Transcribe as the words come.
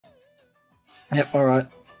Yep, alright.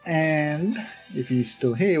 And if he's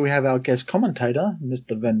still here, we have our guest commentator,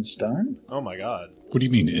 Mr. Venstone. Oh my god. What do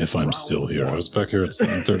you mean, if I'm still here? I was back here at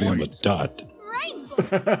 7:30 on the dot.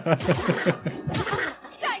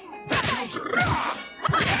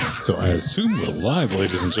 So I assume we're live,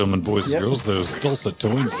 ladies and gentlemen, boys and girls. Those dulcet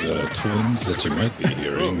tones, twins that you might be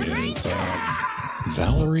hearing is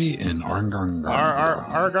Valerie and Argarg.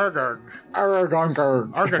 Argarg.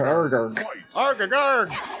 Argarg. Argarg. Argarg.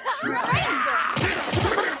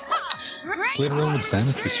 Played around with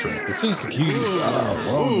Fantasy Strike. This is the keys a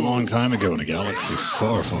long time ago in a galaxy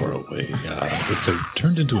far, far away. It's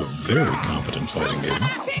turned into a very competent fighting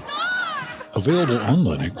game. Available on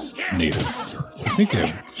Linux, native. I think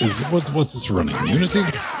what's this running? Unity?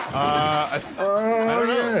 I don't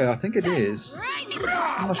know. Yeah, I think it is.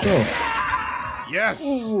 I'm not sure. Yes!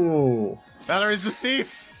 Ooh. Valerie's a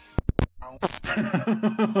thief!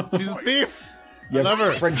 She's a thief! You I love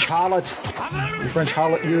her. French harlot. You French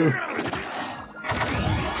harlot, you.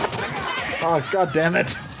 Oh, god damn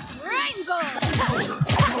it.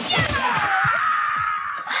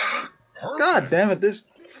 God damn it, this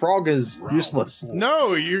frog is useless.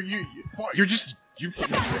 No, you're just you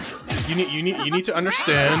need to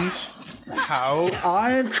understand how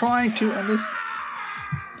I am trying to understand.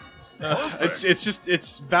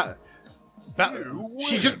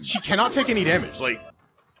 she cannot take any damage. Like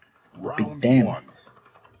Round damn. 1.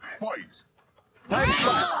 Fight.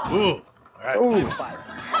 ooh. Alright. Ooh.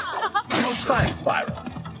 Time spiral.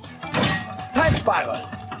 Time spiral.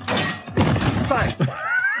 Time spiral.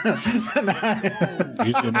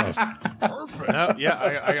 Easy enough. Perfect. No,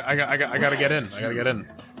 yeah, I gotta get in. I gotta get in.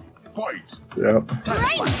 Fight. Yep.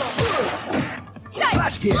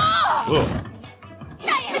 Flash gear. Ooh.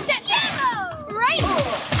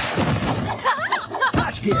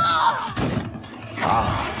 Flash gear.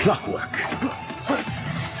 Ah, clockwork.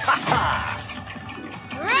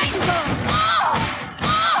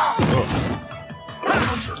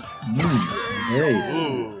 Yeah, you do.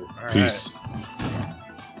 Ooh. All right. Peace.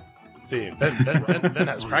 See, Ben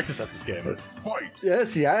has practice at this game. Fight.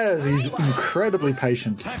 Yes, he has. He's incredibly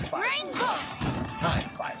patient Time spiral. Time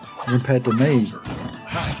spiral. compared to me.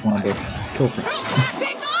 One of the culprits.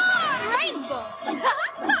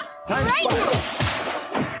 Time spiral.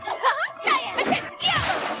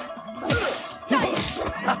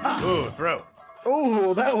 Ooh, throw.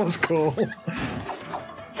 Oh, that was cool.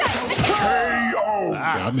 KO.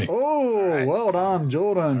 Got me. Oh, well done,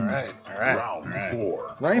 Jordan. All right. Round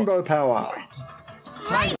 4. Rainbow power.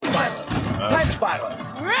 Time spiral. Time spiral.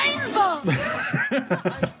 Rainbow!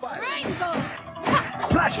 Time spiral. Rainbow!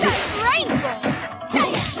 Flash gear. Rainbow!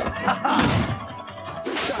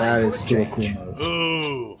 That is still a cool move.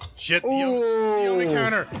 Ooh, shit. The Ooh. Yomi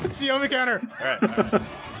counter. It's the Yomi counter. All right. Time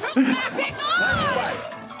spiral.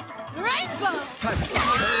 Rainbow! Time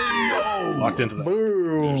spiral. Locked into that.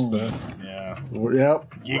 There's Boom. that. Yeah. Yep.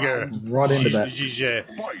 Giga. Right into that. GG.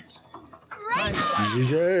 Fight. Time spiral.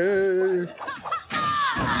 GG.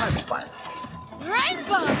 Time spiral.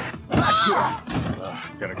 Rainbow! Flash gear.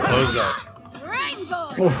 Gotta close up. Rainbow!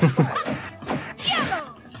 Yellow!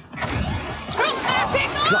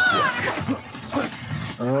 Clockwork.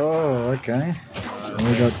 Oh, okay.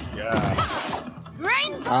 We got. Yeah.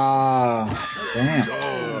 Rainbow! Ah, damn.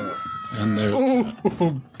 And there's Ooh,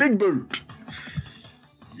 big boot.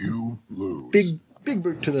 You lose. Big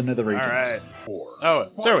boot to the nether regions. All right. 4. Oh,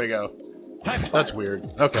 there we go. Time spiral. That's weird.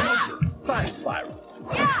 Okay. Time spiral.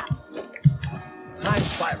 Time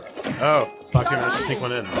spiral. Oh, Foxy managed to sneak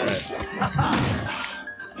one in. All right.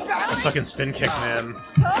 Fucking spin kick, man.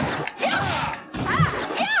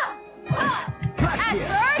 Flash gear.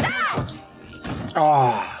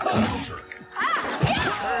 Ah,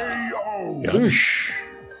 KO. whoosh.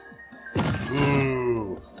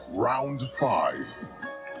 Ooh. Round 5.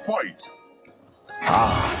 Fight.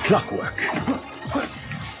 Ah, clockwork.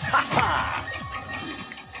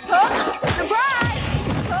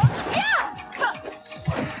 Surprise!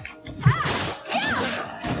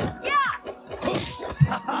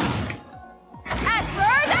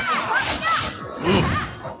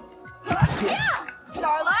 Oof. Flash gear.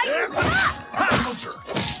 Starlight! Counter.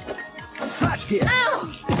 Flash gear. KO.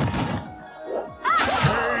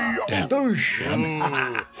 damn. Douche. Ooh.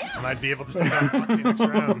 Might be able to take out Foxy next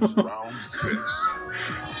round. Round 6.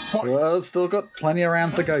 Fight. Well, still got plenty of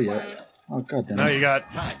rounds to go yet. Oh, god damn No, it. you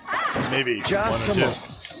got Time. maybe Just a one or two.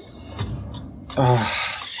 moment.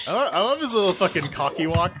 Ah, I love his little fucking cocky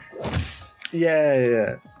walk.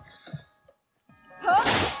 yeah.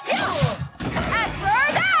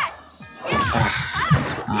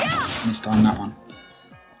 Ah, missed on that one.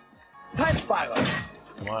 Time spiral.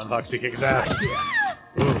 Come on, Foxy, kick his ass.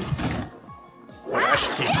 Ooh.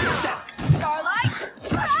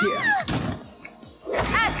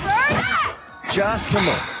 Just a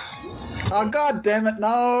moment. Oh, god damn it,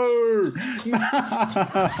 no!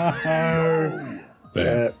 No!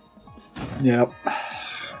 There. Yep.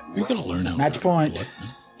 You gotta learn how. Match to point. collect, man.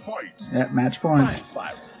 Fight. Yep, match Time point.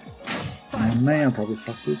 spiral. And me, I'll probably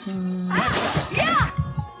fuck this up. Yeah!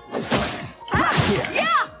 Flash gear.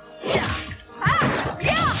 Yeah! Yeah!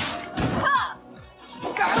 Ha!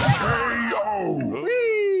 Scarlet! KO.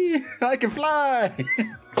 Whee! I can fly!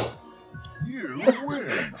 You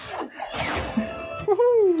win.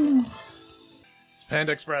 Woohoo! It's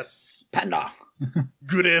Panda Express. Panda!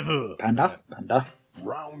 Good ever. Panda, panda,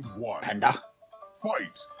 Round 1. panda.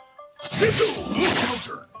 Fight.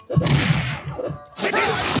 Counter.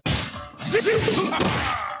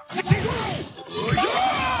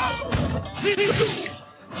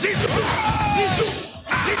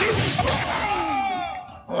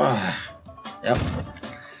 Yep.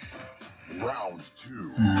 Round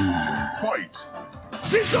 2. Fight.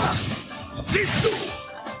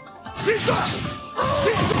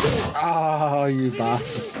 Oh, you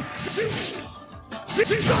bastard.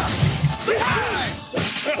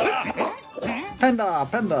 Panda,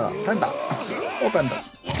 panda, panda. Four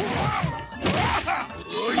pandas.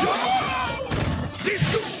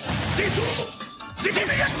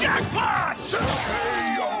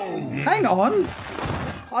 Hang on!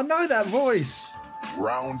 I know that voice.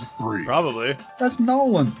 Round 3. Probably. That's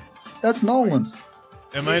Nolan. That's Nolan.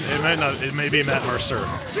 It might not. It may be Matt Mercer.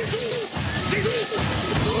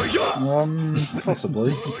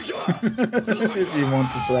 Possibly. If you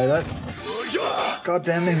want to say that.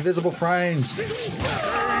 Goddamn invisible frames.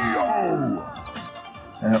 KO.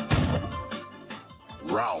 Yep.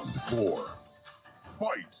 Round 4.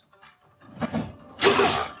 Fight.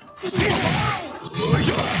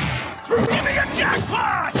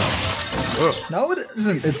 No, it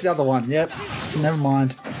isn't. It's the other one. Yep. Never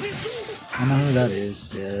mind. I know who that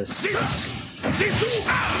is. Yes.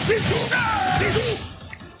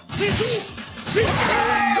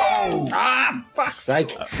 Ah, fuck's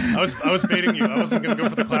sake. I was baiting you. I wasn't gonna go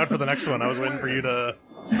for the cloud for the next one. I was waiting for you to.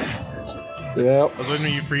 Yep. I was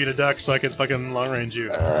waiting for you to duck so I could fucking long range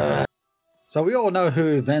you. So we all know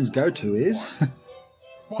who Van's go-to is.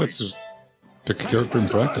 Let's just pick a character and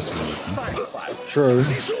practice with it. Huh? Time spiral. True.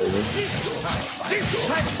 Time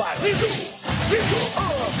spiral.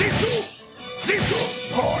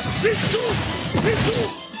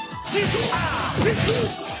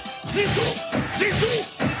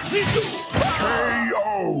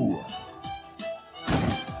 KO.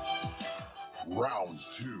 Round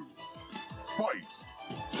 2. Fight.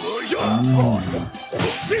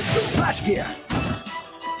 Flash gear.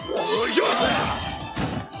 Oh,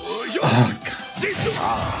 God.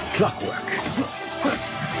 Clockwork.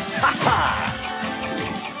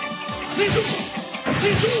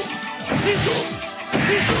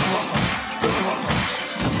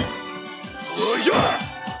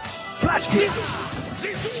 Flash gear.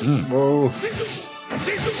 Whoa.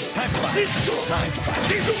 Time spiral. Time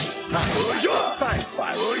spiral. Time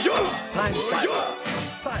spiral. Time spiral.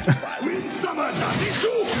 Time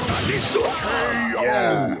spiral.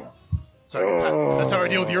 Yeah. So that's how I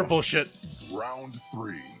deal with your bullshit. Round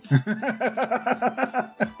 3.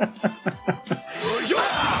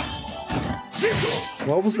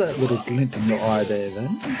 What was that little glint in your eye there,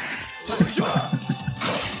 then?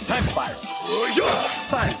 Time spiral.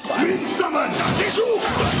 Time spiral.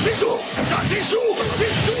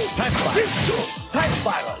 Time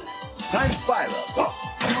spiral. Time spiral.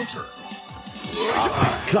 Counter.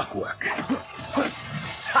 Clockwork.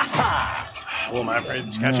 Oh, my friend,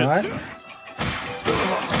 just catch it. Alright.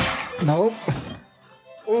 Nope.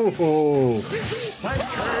 Oh.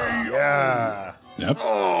 Yeah. Yep.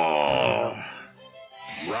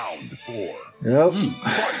 Round 4. Yep. Hmm.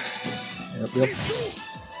 Yep, yep.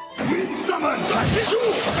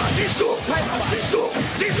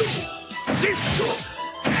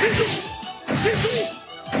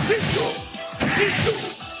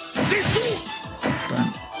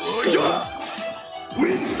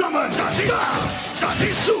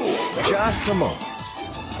 Just a moment.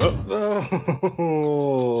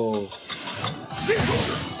 Oh.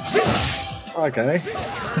 Okay.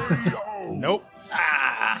 Nope.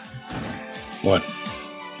 What?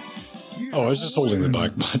 Oh, I was just holding the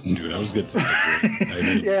back button, dude. I was getting something. I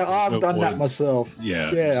mean, Yeah, I've no done that point. myself.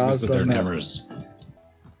 Yeah, Yeah, I I've was sit there done and that. hammers.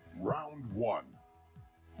 Round 1.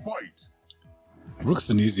 Fight. Rook's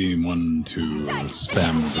an easy one to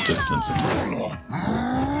spam the distance into.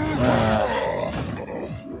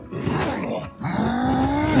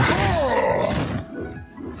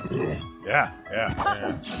 Yeah.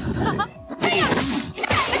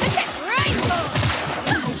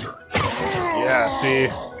 Yeah. See.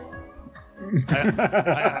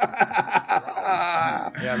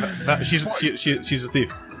 Yeah, she's a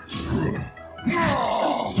thief. I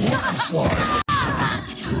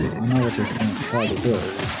know what you're going to try to do.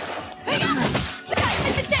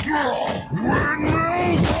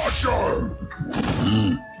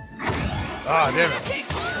 Ah, damn it.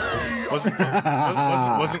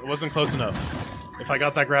 Wasn't close enough. If I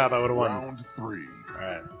got that grab, I would have won. Round 3.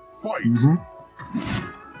 Alright. Fight.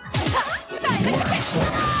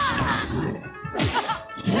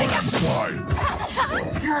 Landslide.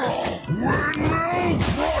 Windmill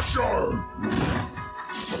crusher.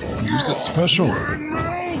 Use it special.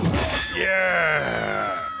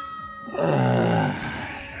 Yeah. Alright,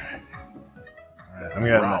 I'm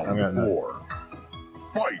getting that. I'm Round getting that. 4.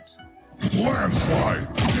 Fight. Landslide.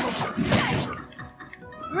 Counter.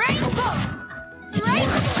 Rainbow!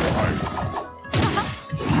 Landslide.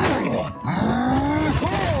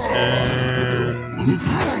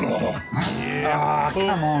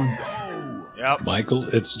 Come on. Yep. Michael,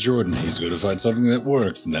 it's Jordan. He's going to find something that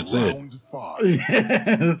works, and that's it. Round 5.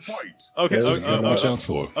 Yes. Fight. Okay. That's what you gotta watch out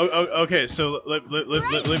for. Okay. So let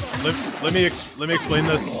me explain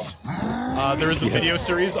this. There is a video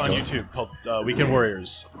series on YouTube called Weekend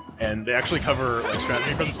Warriors, and they actually cover like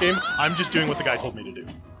strategy for this game. I'm just doing what the guy told me to do.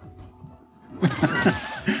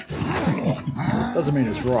 Doesn't mean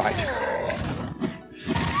it's right.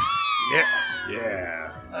 Yeah.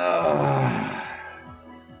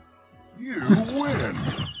 You win.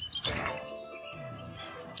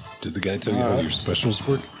 Did the guy tell you how your specials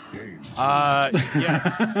work? Game.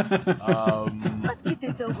 Yes. Let's get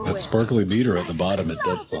this over That with. sparkly meter at the bottom, it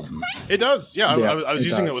does something. It does. Yeah. Yeah, I was it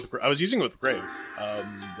using does. it with. I was using it with Grave.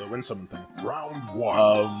 The win summon thing. Round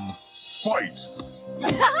 1. Fight.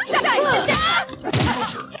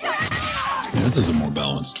 This is a more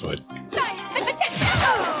balanced fight.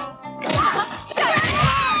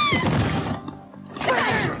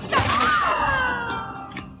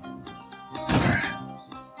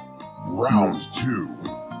 Round 2.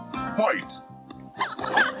 Fight.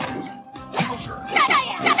 Counter.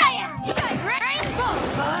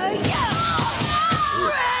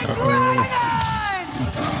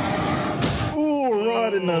 Ooh,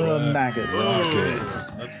 right in the maggot. Rockets.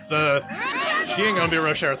 That's she ain't gonna be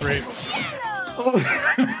Roshar 3. Ooh.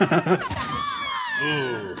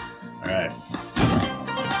 All right.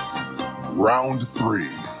 Round 3.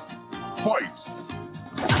 Fight.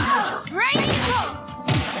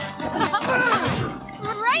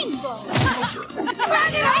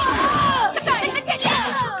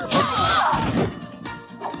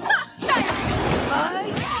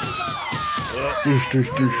 Douche,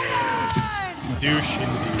 douche, douche. Douche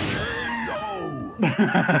indeed.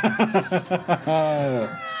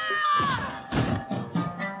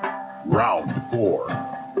 Round 4.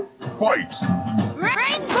 Fight.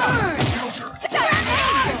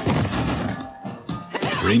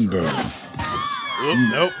 Rainburn. Oop,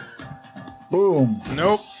 nope. Boom.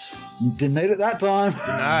 Nope. Didn't need it that time.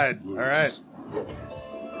 Denied. All right. All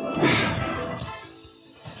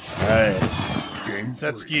right. Game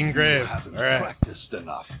Set 3. skiing grave. All right. Practiced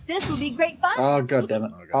enough. This will be great fun. Oh, god damn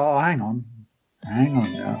it. Oh, hang on. Hang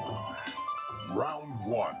on now. Round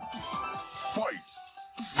 1. Fight.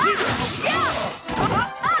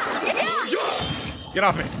 Get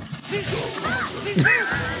off me.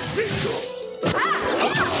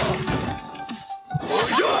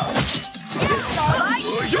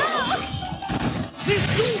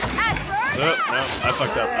 No, I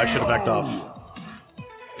fucked up. I should have backed off.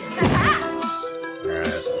 All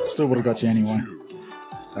right. Still would have got you anyway.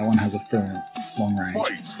 That one has a fairly long range.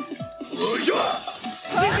 Fight.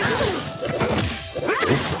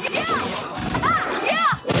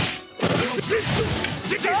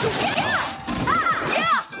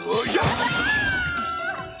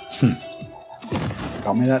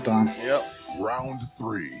 Got me that time. Yep. Round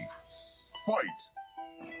 3. Fight.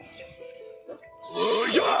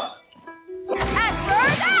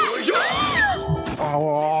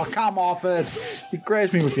 Oh, come off it. You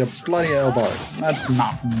grazed me with your bloody elbow. That's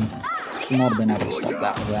nothing. Should not have been able to stop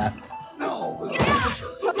that with that. Oh,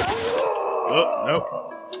 nope.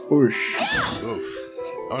 Whoosh. Oof.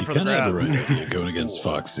 I went You for the kind of had the grab. right idea going against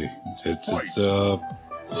Foxy. It's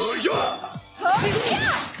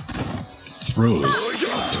throws.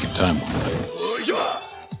 You can time them right.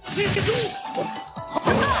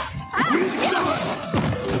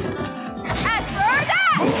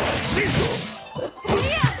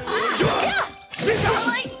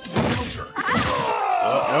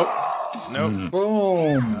 Oh, nope. Nope.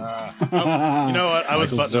 Boom. You know what? I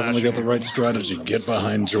was Michael's button definitely mashing. got the right strategy. Get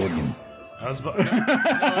behind Jordan. I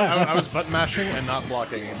was button mashing and not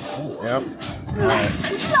blocking. Yep.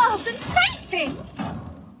 Love and painting.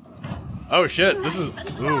 Oh shit! This is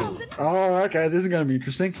ooh. Oh, okay. This is going to be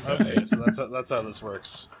interesting. Okay, so that's how this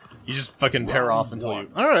works. You just fucking pair off until you.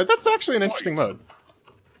 All right, that's actually an interesting mode.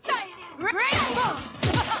 Rainbow.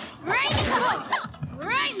 Rainbow.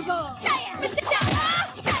 Rainbow.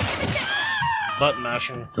 Button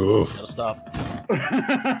mashing. Ooh. Gotta stop.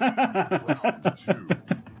 Round 2.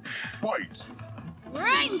 Fight.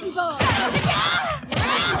 Rainbow.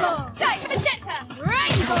 Rainbow.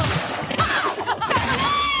 Rainbow.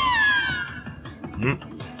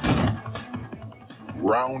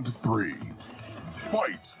 Round 3.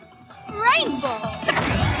 Fight. Rainbow.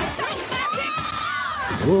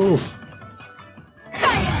 Oof.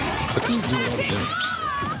 But these do a lot of damage.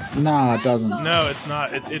 Nah, it doesn't. No, it's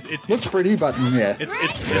not. It's Looks pretty, but yeah. it's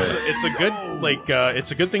a good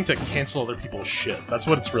it's a good thing to cancel other people's shit. That's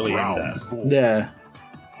what it's really aimed Round at. 4. Yeah.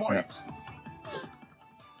 Fight.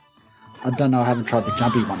 I don't know. I haven't tried the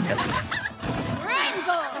jumpy one yet.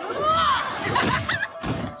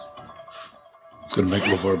 It's gonna make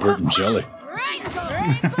LeVar Burton jelly.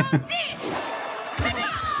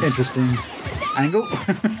 Interesting angle.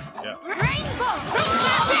 Yeah.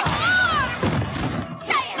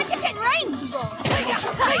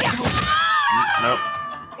 Nope.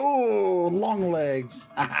 Oh, long legs.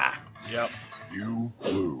 Yep. You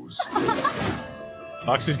lose.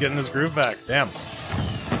 Foxy's getting his groove back. Damn.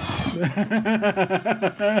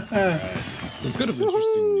 It's kind of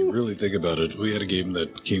interesting when you really think about it. We had a game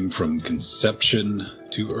that came from conception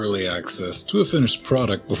to early access to a finished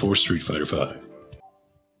product before Street Fighter V.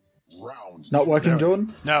 Round It's not working,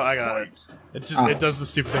 Jordan? No, I got it. It does the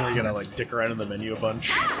stupid thing where you gotta like dick around in the menu a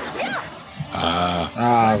bunch.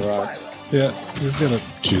 Ah, right. Yeah, he's gonna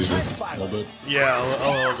choose it a little bit. Yeah,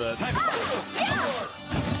 a little bit.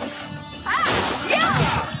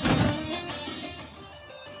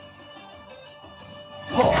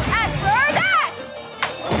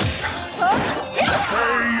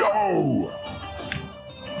 KO.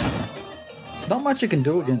 There's not much you can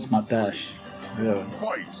do against my dash. Really.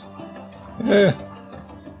 Fight. Eh,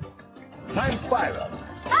 Time spiral.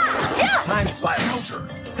 Time spiral.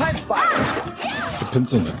 Time spiral.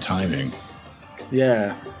 depends on the timing.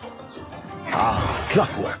 Yeah.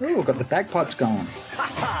 Clockwork. Oh, got the bagpipes going.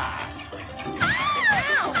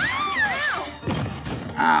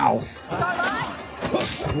 Ow.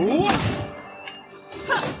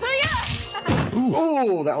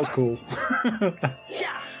 Oh, that was cool.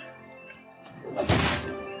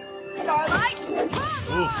 Starlight.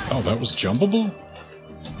 Oh, that was jumpable?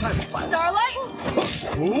 Time spiral. Starlight.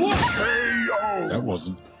 KO. That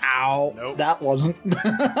wasn't. Ow. Nope. That wasn't.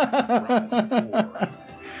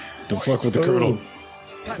 Don't fuck with the colonel.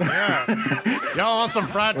 Yeah. Y'all want some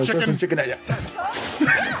fried Let's throw some chicken? chicken at you.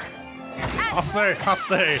 I'll say,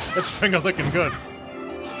 it's finger looking good.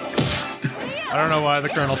 I don't know why the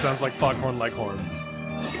Colonel sounds like Foghorn Leghorn.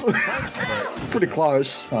 Pretty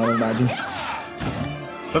close, I would imagine.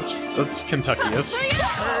 That's Kentuckyist.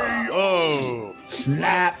 Oh,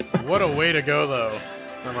 Snap. what a way to go, though.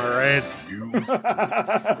 Am I right? You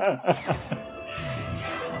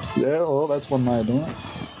Yeah, well, that's one way of doing it.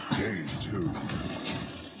 game 2.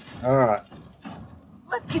 Alright.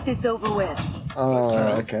 Let's get this over with.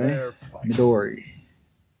 Okay. Fair fight. Midori.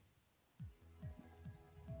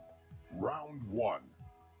 Round 1.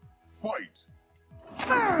 Fight.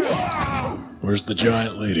 Where's the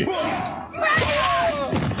giant lady?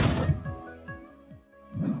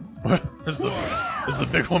 Is the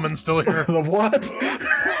big woman still here? The what?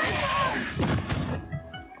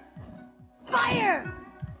 Fire.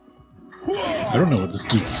 I don't know what this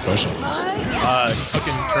dude's special is.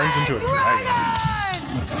 Fucking turns into a dragon.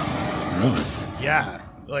 Really? Yeah.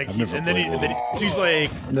 Like, I've never and then, played with it. she's like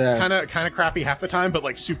Yeah. kind of crappy half the time, but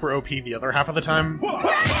like super OP the other half of the time.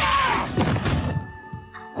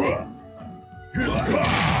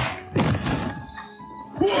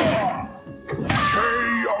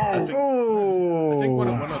 KO. Oh. I think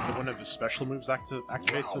one of his special moves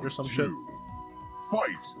activates it or some shit.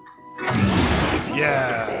 Fight.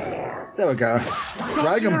 Yeah. There we go.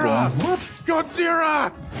 Dragon Bloom. What?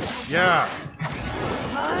 Godzilla! Yeah.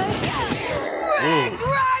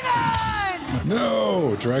 Dragon.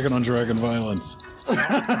 No! Dragon on dragon violence. On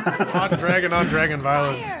dragon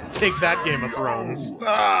violence. Take that, Game of Thrones.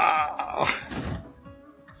 Gotta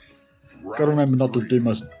remember not to do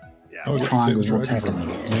my Oh, just triangle dragon attack. for a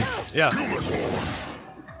minute. Yeah.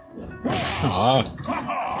 Ah,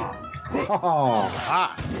 Oh.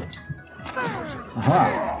 Ah. Aha.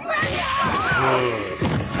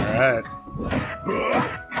 Alright.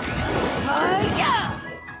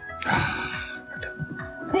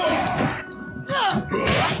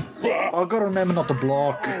 I've got to remember not to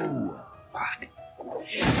block. Fuck.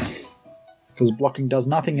 Because blocking does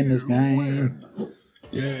nothing in this game.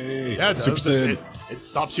 Yay! Yeah, it Super does. Saiyan. It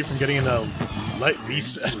stops you from getting in a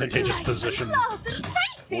least advantageous position. Love and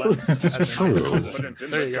painting. Less advantageous True. position.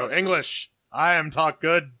 There you go. English. I am talk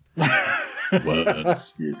good.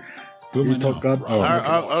 What? You Who am I talk now? God.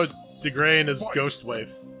 Oh, DeGray and his ghost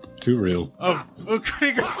wife. Too real. Oh,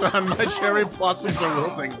 Krieger-san, my cherry blossoms are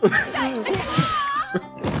wilting.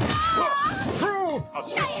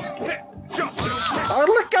 Oh,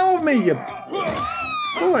 let go of me, you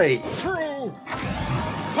boy.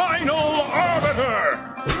 Final arbiter!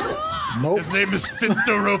 Nope. His name is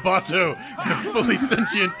Fisto Roboto. He's a fully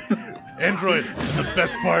sentient android. And the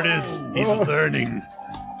best part is, he's learning.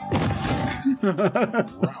 Round 2.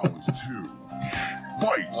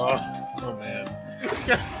 Fight! Oh man. This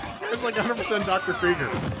guy's like 100% Dr. Krieger.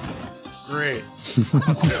 It's great.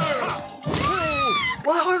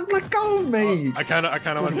 Oh, let go of me. I kind of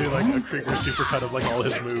want to do like a Krieger supercut of like all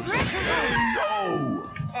his moves.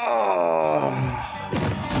 Oh.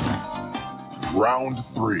 Round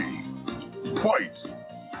 3. Fight!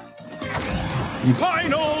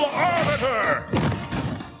 Final arbiter!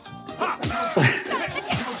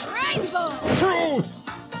 Rainbow. Truth!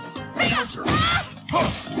 Counter! KO!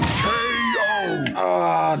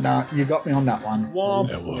 Oh, no, you got me on that one.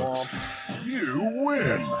 That works. You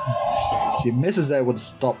win! If your missus there would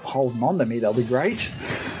stop holding on to me, that'll be great.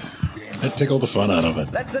 That'd take all the fun out of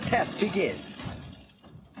it. Let the test begin.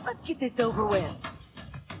 Let's get this over with.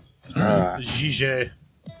 Alright. Jige.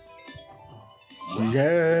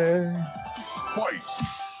 Yeah. Fight!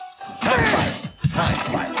 Time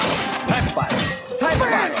spiral. Time spiral. Time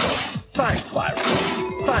spiral. Time spiral.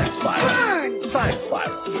 Time spiral. Time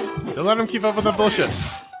spiral. Don't let him keep up with the bullshit.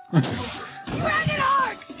 Dragon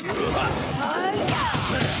Arts.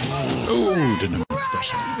 Ooh, didn't have a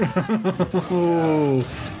special. Oh,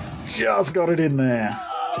 just got it in there.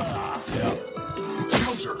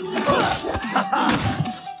 Counter!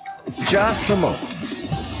 Just a moment.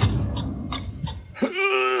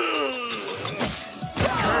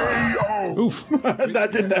 KO! Oof. That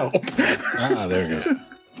didn't help. Ah, there it goes.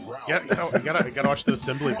 You gotta watch the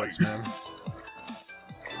assembly bits, man.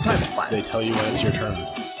 Time spiral. They tell you when it's your turn.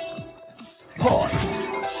 Pause.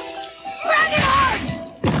 Dragon Arts.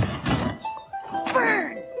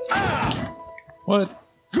 Burn. What?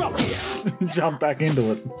 Drop here. Jump back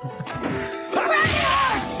into it. Dragon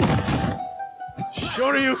Arts.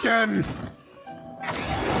 Sure you can!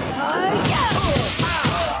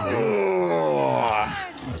 KO!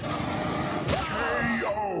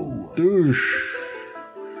 Douche.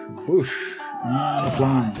 Boosh. And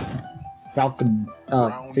flying. Falcon.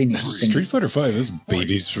 Phoenix. Street Fighter V, this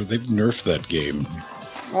babies, they've nerfed that game.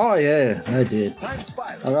 Oh, yeah, they did. Time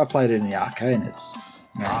spiral. I played it in the arcade and it's.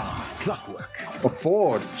 Clockwork.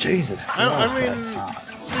 Before, Jesus Christ. I mean, that's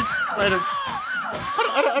hard. Street Fighter.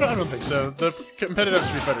 I don't think so. The competitive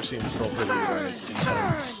Street Fighter scene is still pretty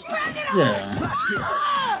intense. Yeah.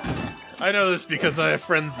 I know this because I have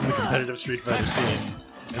friends in the competitive Street Fighter scene,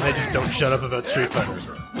 and they just don't shut up about Street Fighter.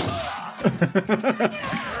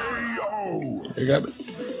 KO! You got it.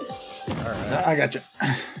 I got you.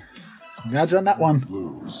 Got you on that one.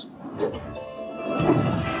 Lose.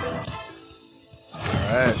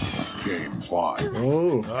 Alright. Game 5.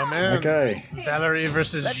 Oh. Oh man. Okay. Valerie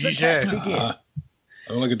versus Let the test Jige. begin. I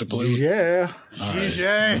only get to play with Yeah.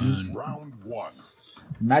 Jige. Round 1.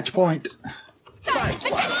 Match point. Time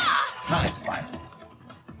spiral. Time spiral.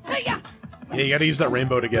 Yeah, you gotta use that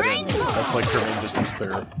rainbow to get in. That's like your main distance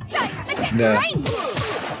clear. Yeah. Rainbow.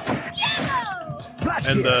 Yellow. Flash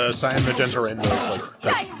And gear. the cyan magenta rainbow is like,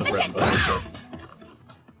 that's the rainbow.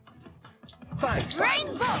 Time spiral.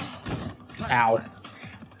 Rainbow. Ow.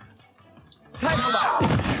 Time spiral.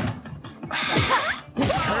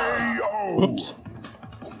 KO! Whoops.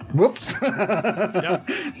 Whoops. Yep.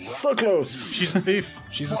 So close. She's a thief.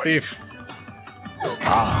 She's a thief.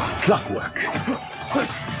 Clockwork. Might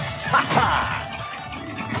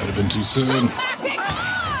have been too soon.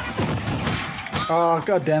 Oh,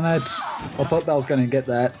 god damn it. I thought that was going to get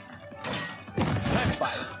that. Time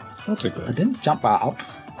spiral. I'll take I that. didn't jump up.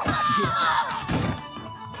 Flash gear.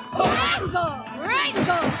 Rainbow.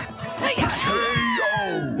 Rainbow.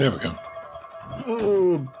 KO! There we go.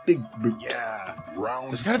 Oh, big brute. Yeah. Round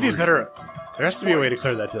There's gotta be a 3. better. There has to be a way to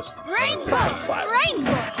clear that distance. Rainbow. Time spiral.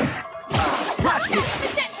 Rainbow. Flash gear.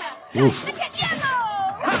 Magenta. Oof. Yellow.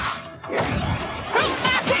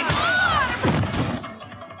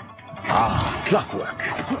 Clockwork.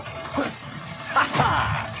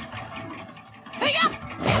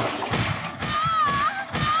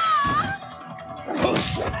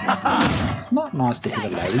 It's not nice to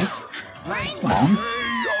hit a lady. Come on.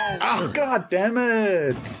 Oh, god damn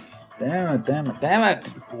it. Damn it, damn it, damn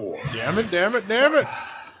it. Damn it, damn it, damn it!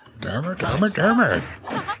 Damn it, damn it, damn it.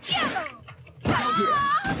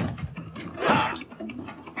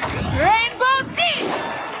 Rainbow Disc!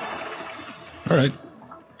 All right.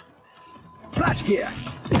 Flash gear.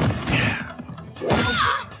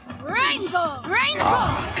 Rainbow!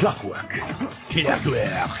 Rainbow! Clockwork. Connect with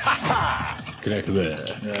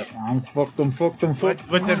Yep, I'm fucked, I'm fucked, I'm fucked.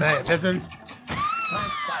 What the peasant?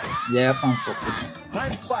 Time spiral. Yep, I'm fucked.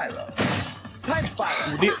 Time spiral. Time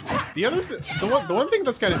spiral. The other the one thing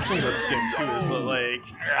that's kind of interesting about this game too is that, like,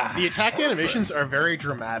 the attack animations are very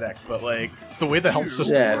dramatic, but like the way the health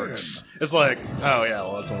system Yeah. works is like, oh yeah,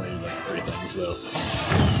 well that's only like 3 things though.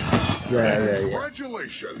 Yeah, yeah, yeah.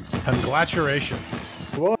 Congratulations. Congratulations.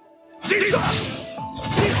 What?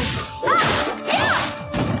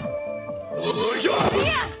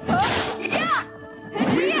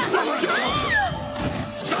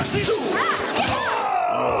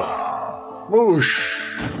 Whoosh.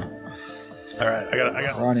 All right,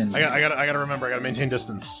 I Run in. gotta remember, I gotta maintain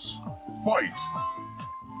distance. Fight.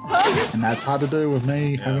 And that's hard to do with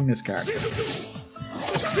me having this character.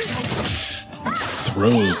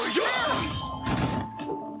 throws.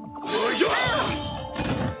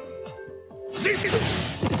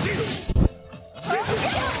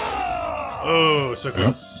 Oh, so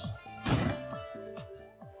close.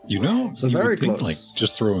 You know, So you very would think close. like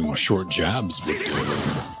just throwing short jabs would do it.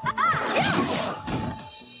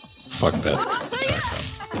 Fuck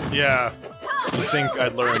that. Yeah, you'd think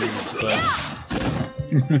I'd learn, but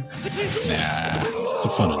Nah, what's the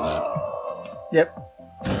fun in that? Yep.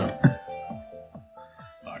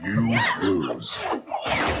 You lose.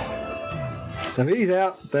 So he's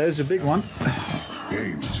out. There's your big one.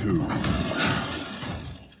 Game 2.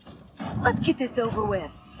 Let's get this over with.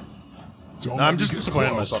 Don't no, I'm let just me get disappointed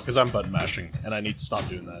in close. myself because I'm button mashing, and I need to stop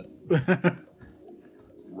doing that.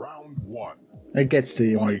 Round 1. It gets to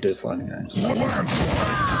you when you do fighting games.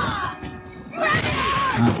 Landslide.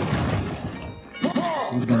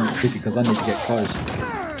 He's going to be tricky because I need to get close.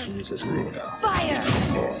 Jesus, here we go. Fire!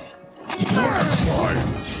 Landslide.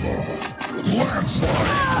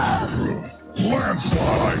 Landslide.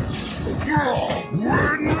 Landslide.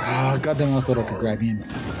 Win. Ah, goddamn! I thought I could grab him.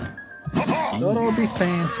 Thought I would be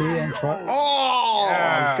fancy and try. Oh,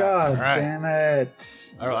 Yeah. god Right. damn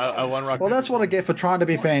it! I one rock. Well, that's what I get for trying to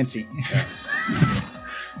be fancy.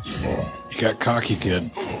 You got cocky,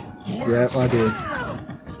 kid. Yep, I did.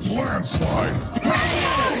 Landslide.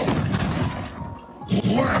 Rain of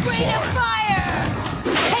Landslide. fire!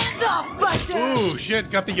 Hands off, Buster! Ooh, shit!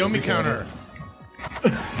 Got the Yomi counter.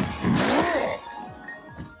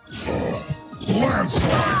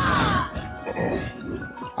 Landslide.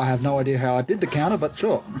 I have no idea how I did the counter, but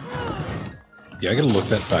sure. Yeah, I gotta look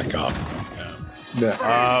that back up.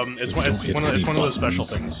 Yeah. It's So one. you It's don't one. hit Of, it's any one of those special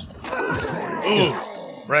buttons. things. Ooh,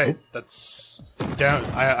 right. That's down.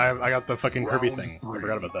 I got the fucking Kirby Round thing. I 3.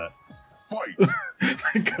 forgot about that. Fight.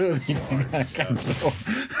 Kirby thing, I can't tell.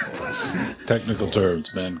 Technical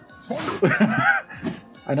terms, man.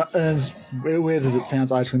 I know, as weird as it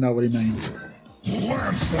sounds, I actually know what he means.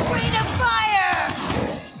 Landslide. Rain of fire!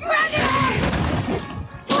 Grenade!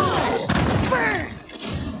 Burn!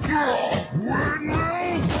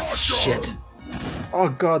 Windmill. Shit. Oh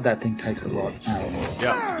god, that thing takes a lot. Ow.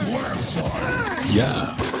 Yeah. Landslide.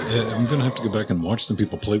 Yeah, I'm gonna have to go back and watch some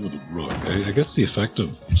people play with the Rook. I guess the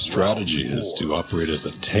effective strategy is to operate as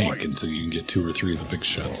a tank until you can get 2 or 3 of the big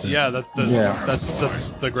shots in. Yeah. Yeah.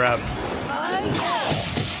 That's the grab. Red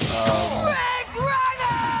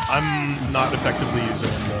Dragon! I'm not effectively using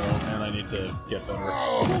them though, and I need to get better.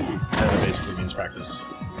 That basically means practice.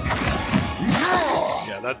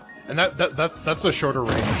 Yeah, that's a shorter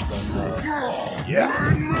range than.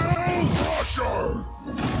 Yeah. Windmill crusher.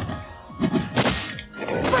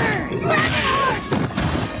 Burn! Grenade!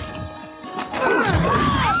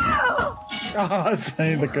 Ah, I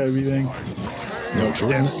say the Kirby thing. No,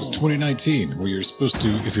 Jordan, this is 2019, where you're supposed to,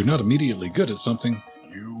 if you're not immediately good at something,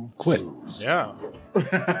 You quit Yeah.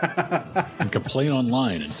 and complain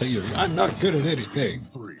online and say I'm not good at anything.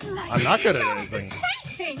 3. I'm not good at anything.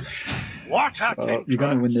 You're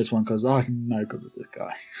gonna win this one because I'm no good with this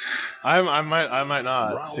guy. I might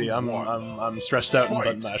not. Round See, I'm 1. stressed out and Fight.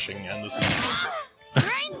 button mashing, and this is.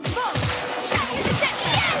 Rainbow!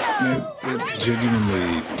 Yellow! It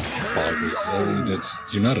genuinely boggles.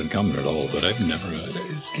 You're not uncommon at all, but I've never. I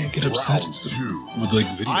just can't get upset Round 2. with like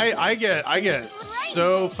video. I get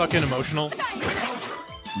so fucking emotional.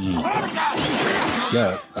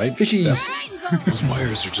 Yeah, Fishies. those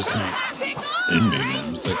wires are just like in me,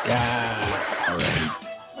 man. It's like all right.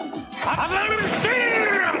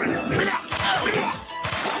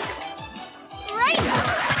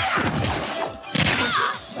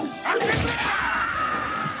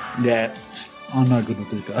 Yeah, I'm no good with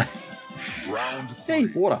this guy. Round Hey,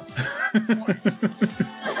 water. Rainbow!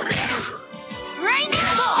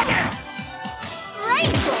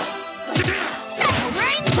 Rainbow!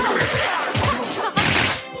 Rainbow!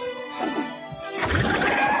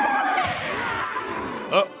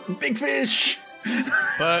 Oh, Big fish.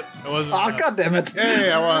 but it wasn't. Oh, enough. God damn it.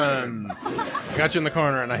 Hey, I won. I got you in the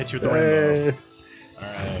corner and I hit you with the rainbow. All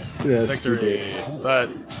right. Yes, you Victory. did. But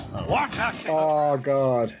Oh,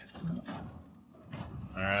 God.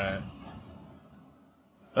 all right.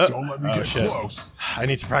 Oh, Don't let me oh, get shit. close. I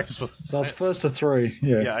need to practice with. So it's first to 3.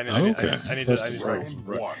 Yeah. Yeah, I need Okay. to practice. Round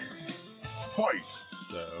with- 1. Fight.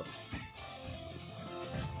 So.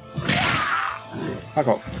 Fuck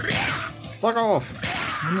off. Fuck off.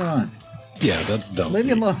 Leave me alone. Yeah, that's dumb. Leave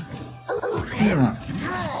me alone. Leave me alone.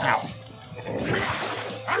 Ow.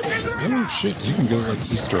 Oh shit, you can go like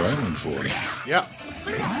Easter Island for it. Yeah.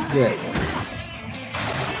 Yeah.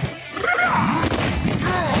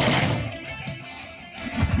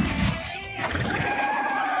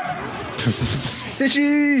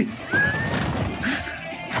 Fishy!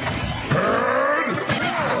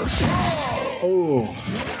 Oh,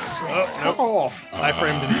 Oh, fuck nope. off. I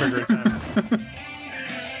framed and trigger in time.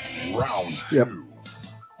 Round 2. Yep.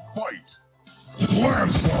 Fight.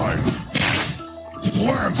 Landslide.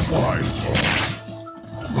 Landslide.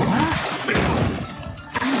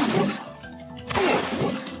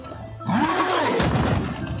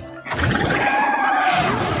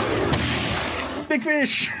 Big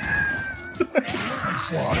fish!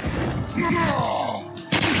 Landslide.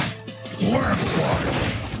 Landslide.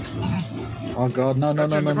 Oh god, no, no,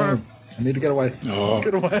 no, no, no. I need to get away. Oh,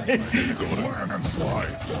 Get away.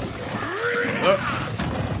 Landslide.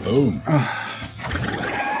 boom.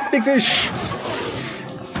 Big fish!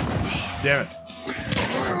 Damn it.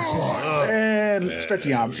 Landslide. And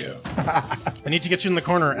stretchy arms. There we go. I need to get you in the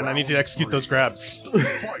corner and I need to execute those grabs.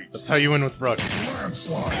 Fight. That's how you win with Rook.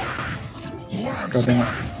 Landslide. God damn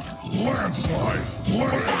Landslide. it.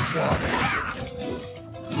 Landslide.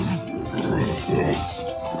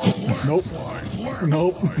 Landslide. Nope.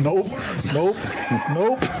 Nope. Nope. Nope.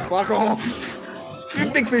 Nope. Fuck off.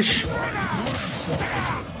 Big fish.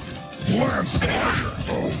 Landslide.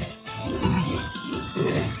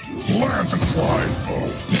 Landslide.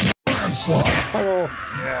 Landslide. Fuck off.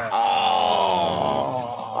 Yeah.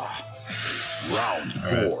 Oh. Round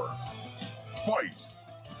 4. Fight.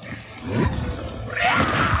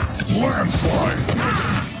 Landslide.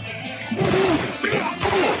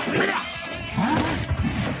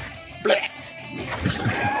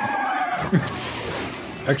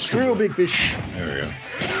 Extra. Real big fish. There we go.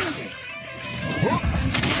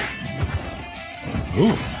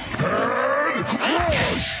 Ooh. Head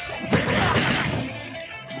crush.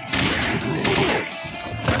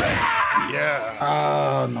 Yeah.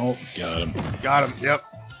 Ah, no. Got him. Got him. Yep.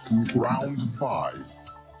 Round 5.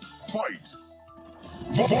 Fight.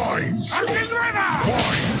 Vines. Vines.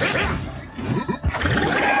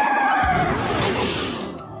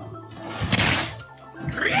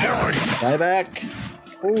 Vines. Stay back.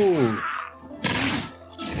 Ooh.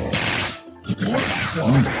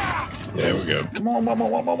 Landslide. There we go. Come on, one more,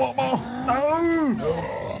 one more, one more.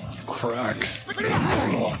 No. Crack.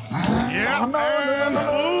 Yeah. Oh, no, no, no, no,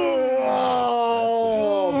 no.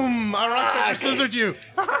 Oh. Boom. All right. I scissored you.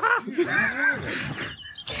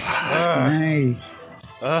 Hey.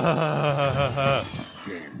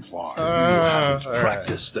 Game 5. All right.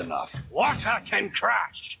 Practiced enough.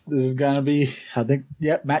 This is gonna be, I think,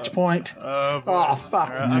 yep, match point. Boy. Oh, fuck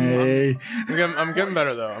All right, me. I'm getting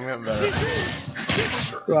better though. I'm getting better.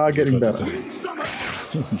 Oh, getting better.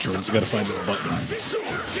 Jordan's got to find his button.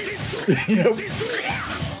 Yep.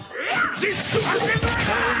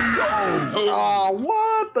 Oh,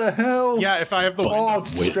 what the hell? Yeah. If I have the Oh,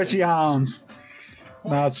 it's stretchy arms.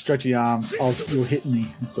 No, it's stretchy arms. You'll hit me.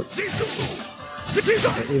 But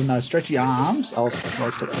even though stretchy arms, I'll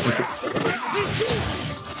still take it.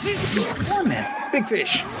 Come on, man. Big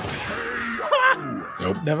fish.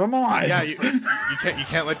 Nope. Never mind. Yeah. You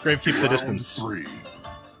can't let Grave keep the distance. 3.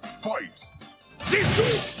 Fight.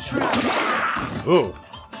 Ooh.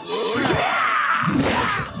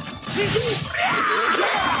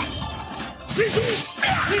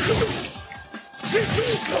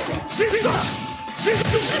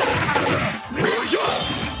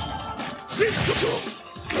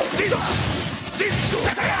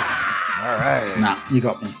 All right. Nah, you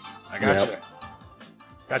got me. I got you.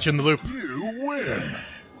 Got you in the loop. You win.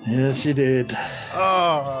 Yes, you did.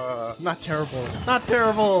 Oh. not terrible. Not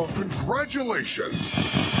terrible. Congratulations.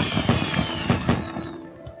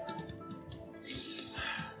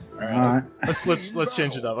 All right. Let's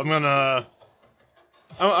change it up. I'm gonna.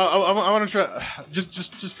 I want to try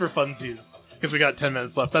just for funsies because we got 10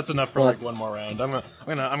 minutes left. That's enough for like one more round. I'm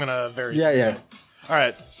gonna vary. Yeah. All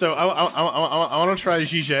right. So I want to try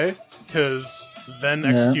Jige because Ven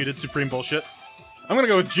executed supreme bullshit. I'm gonna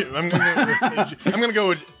go with I'm gonna go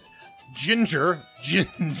with Ginger.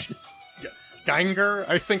 Geiger,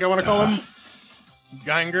 I think I want to call him.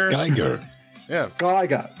 Geiger. Yeah.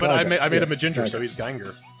 Geiger. But I made him a ginger, so he's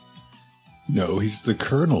Geiger. No, he's the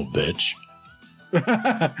Colonel, bitch.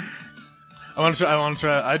 I want to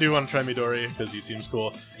try. I do want to try Midori because he seems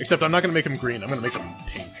cool. Except I'm not going to make him green. I'm going to make him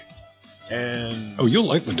pink. And you'll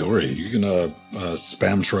like Midori. You can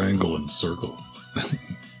spam triangle and circle.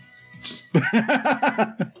 Just...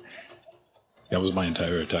 That was my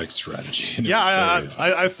entire attack strategy. Yeah,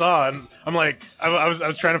 I saw, and I'm like, I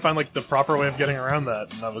was trying to find like the proper way of getting around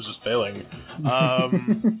that, and I was just failing.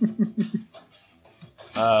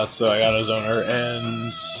 So I got a zoner,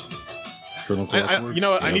 and you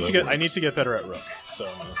know what? I need to get better at Rook. So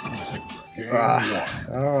I'm gonna stick with Rook.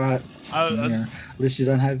 All right. Yeah. At least you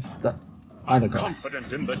don't have the other guy.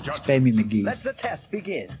 Confident in the judgment. Spammy McGee. Let the test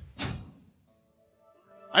begin.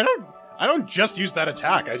 I don't just use that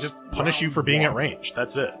attack. I just punish you for being at range.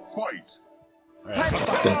 That's it. Fight.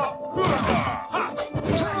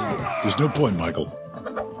 There's no point, Michael.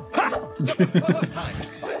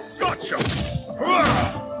 Gotcha.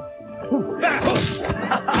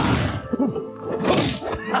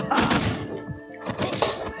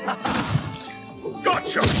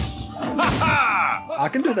 Gotcha. I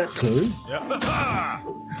can do that too.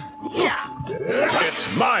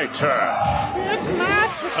 It's my turn. It's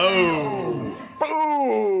Matt. Oh.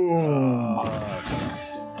 Boom.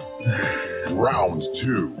 Round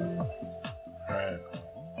 2. Alright.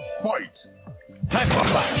 Fight. Time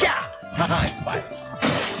spy. Yeah. Time spy.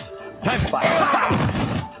 Time spy.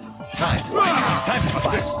 Time spy. Time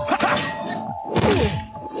spy.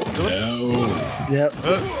 No. Yep.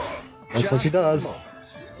 That's what she does.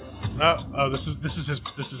 Oh, this is his.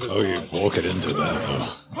 Oh, you walk it into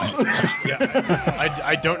that. Yeah,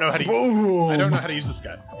 I don't know how to. I don't know how to use this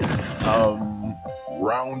guy.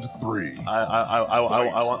 Round 3. I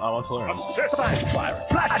want to learn. Time spy.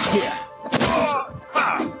 Flash here.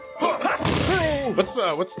 What's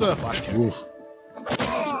the flash kick?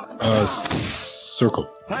 Circle.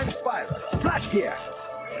 Time spy. Flash here.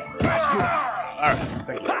 Flash here. All right,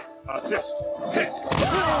 thank you. Assist.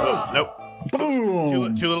 Oh, nope.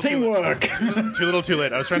 Boom. Too little. Teamwork. Too little. Too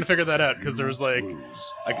late. I was trying to figure that out because there was like,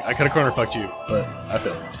 I could have corner fucked you, but I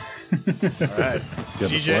failed. All right.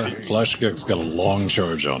 Yeah, the flash kick's got a long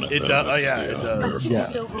charge on it. It does. Oh yeah, it does. Yeah.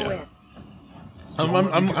 I'm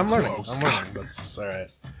learning. I'm learning. That's all right.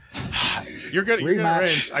 You're good. You're good at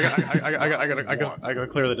range. I gotta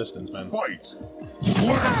clear the distance, man. Fight.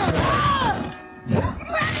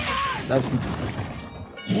 That's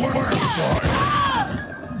Landslide.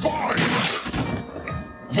 Fight.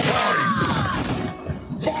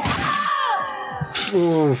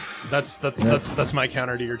 oof. That's my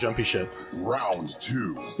counter to your jumpy shit. Round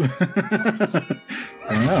 2. I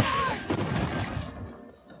don't know.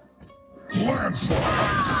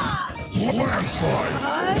 Landslide. Landslide.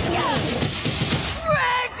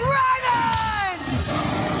 Red Dragon!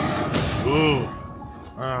 Ooh.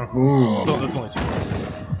 Ooh. That's only 2.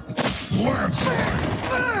 Landslide.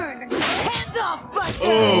 Burn! Hands off, Buster!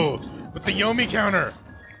 Oh, with the Yomi counter.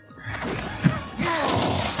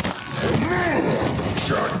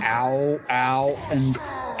 Ow, ow, and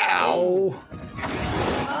ow.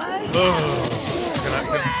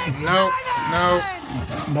 No.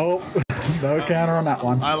 Nope. No counter on that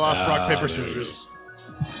one. I lost rock, paper, scissors.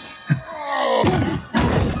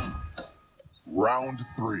 Round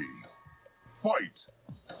 3. Fight.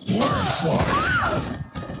 Landslide.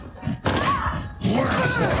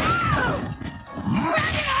 Landslide.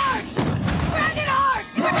 Dragon Arts! Dragon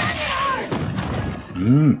Arts! Dragon Arts!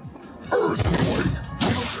 Earthquake.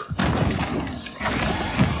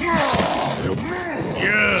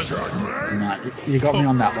 Yes. Nah, you got me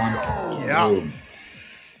on that one. Yeah.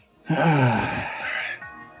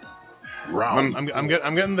 Round. I'm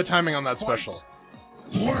getting the timing on that special.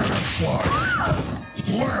 Landslide.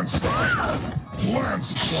 Landslide.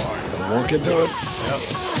 Landslide. Walk into it. Yep.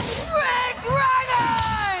 Red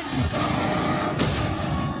Dragon!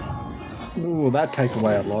 Ooh, that takes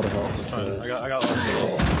away a lot of health. I got lots of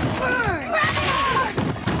Burn! Dragon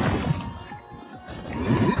Arts!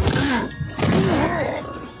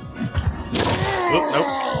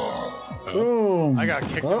 Nope. Boom. I got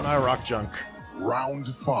kicked in my rock junk. Round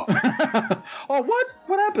 5. Oh, what?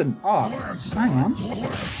 What happened? Oh, hang on.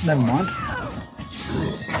 Never mind.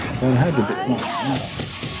 That had to be.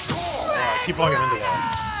 Keep logging into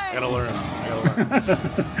that. I gotta learn.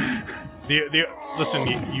 Listen,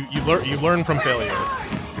 you learn from failure.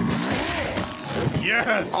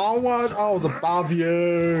 Yes. Oh, what? Oh, it's above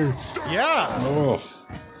you. Yeah. Oh,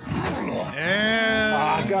 And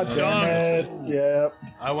Ah, god damn it. Yep.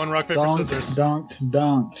 I won rock paper scissors.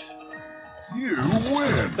 Dunked. You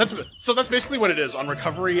win. That's basically what it is. On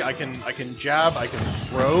recovery, I can jab, I can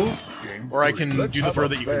throw, or I can do the throw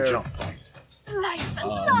that you can jump. Like the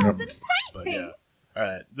London But painting. yeah. All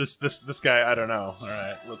right. This guy, I don't know. All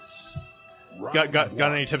right. Let's. Got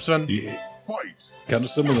any tips, man? yeah. Fight. Kind of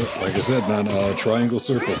similar. Like I said, man, triangle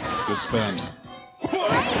circle. Good spams.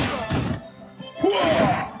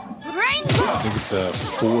 Rainbow. I think it's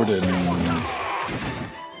forward and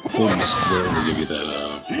square will give you that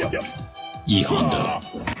E Honda.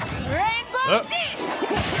 Rainbow disc.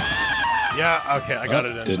 Yeah. Okay. I got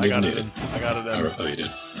it in. Didn't I got even it need in. I got it in. Oh, you did.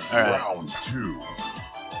 All right. Round 2.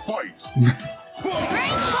 Fight.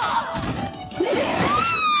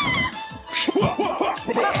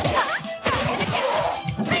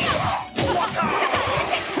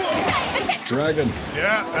 Dragon.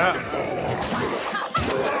 Yeah.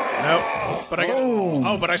 Nope. But I got. Boom.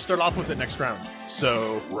 Oh, but I start off with it next round.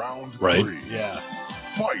 So Round Right. 3. yeah.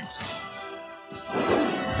 Fight.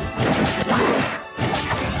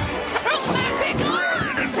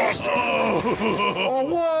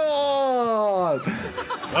 Oh, what?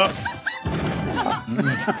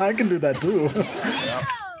 I can do that too.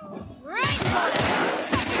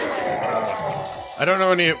 I don't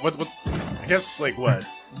know any. What? I guess like what?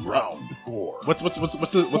 Round 4. What's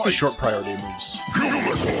the short priority moves?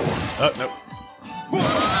 Nope.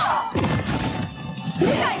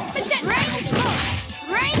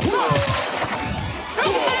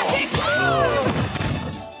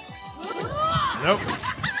 Nope.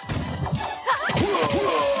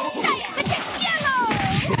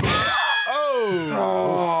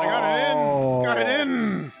 Oh! I got it in. Got it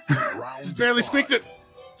in. Round Just barely squeaked it.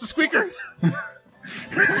 It's a squeaker.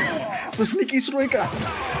 It's a sneaky squeaker.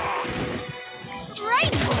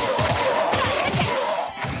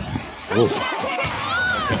 Oof.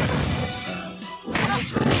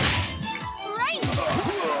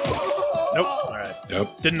 Nope. All right.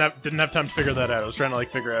 Yep. Didn't have time to figure that out. I was trying to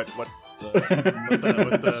like figure out what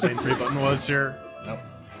the main free button was here. Nope.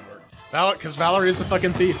 Because Valerie is a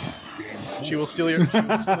fucking thief. She will steal your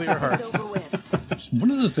heart. One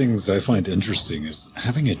of the things I find interesting is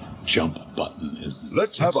having a jump button.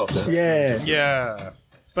 Let's have a- Yeah, Yeah.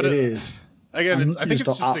 But it is. Again, I think Used it's to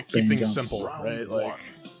just to up keep and things jump. simple, right? Like,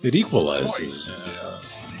 It equalizes.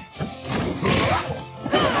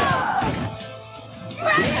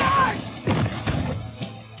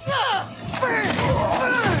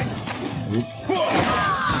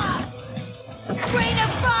 Rain of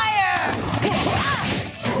fire!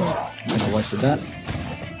 I wasted that.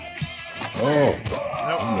 Oh,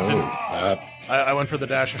 nope. no. Didn't. I went for the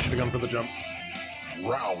dash. I should have gone for the jump.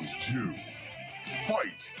 Round 2.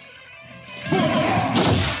 Fight.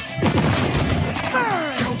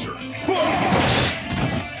 Counter.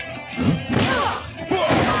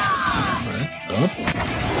 Nope.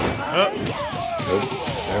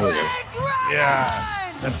 There we go.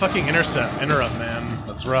 Yeah. That fucking interrupt, man.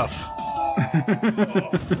 That's rough.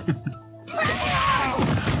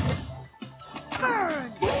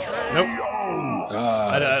 Nope.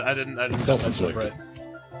 I didn't set that up Self-inflicted. right.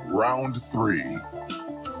 Round 3.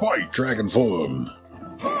 Fight. Dragon form.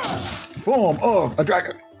 Form of a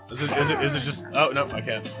dragon. Is it just? Oh no, I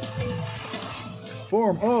can't.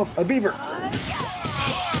 Form of a beaver.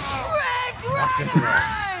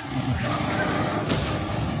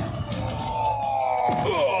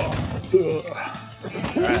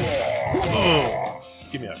 Oh,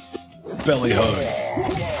 give me a. Belly hug.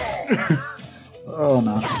 Oh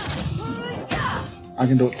no. I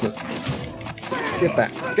can do it too. Get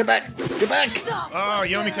back. Get back. Get back. Oh,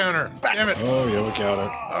 Yomi counter. Damn it. Oh, yeah, look at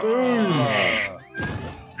it.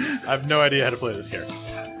 I have no idea how to play this character.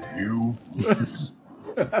 You lose.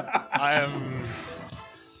 I am.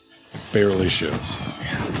 Barely shows.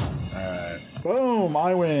 Boom.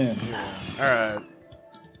 I win. All right.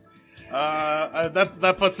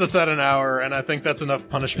 That puts us at an hour, and I think that's enough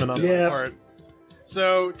punishment on my Yes. part.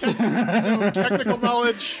 So technical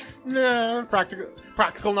knowledge, nah.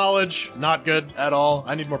 Practical knowledge, not good at all.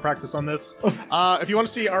 I need more practice on this. If you want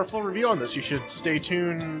to see our full review on this, you should stay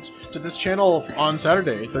tuned to this channel on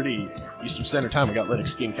Saturday, 8:30 Eastern Standard Time. We got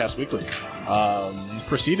Linux Gamecast Weekly.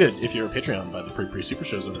 Preceded, if you're a Patreon, by the pre super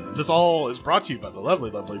shows. And this all is brought to you by the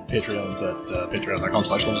lovely Patreons at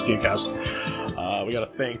patreon.com/LinuxGamecast. We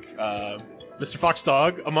got to thank Mr.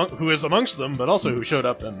 Foxdog, who is amongst them, but also who showed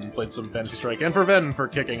up and played some Fantasy Strike, and for Ven for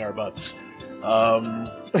kicking our butts.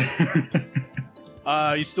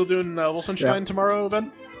 You still doing Wolfenstein tomorrow,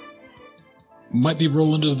 Ben? Might be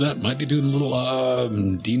rolling into that. Might be doing a little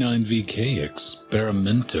D9VK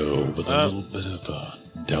experimento with a little bit of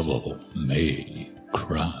Devil May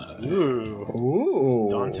Cry. Ooh.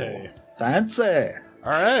 Dante. Fancy.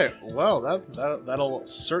 All right. Well, that'll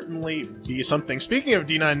certainly be something. Speaking of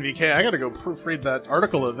D9VK, I gotta go proofread that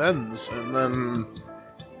article of ends, and then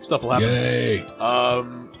stuff will happen. Yay!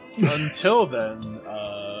 Until then,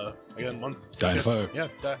 again, months. Die in fire. Yeah.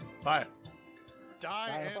 Bye. Die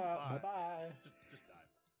and fire. Bye-bye.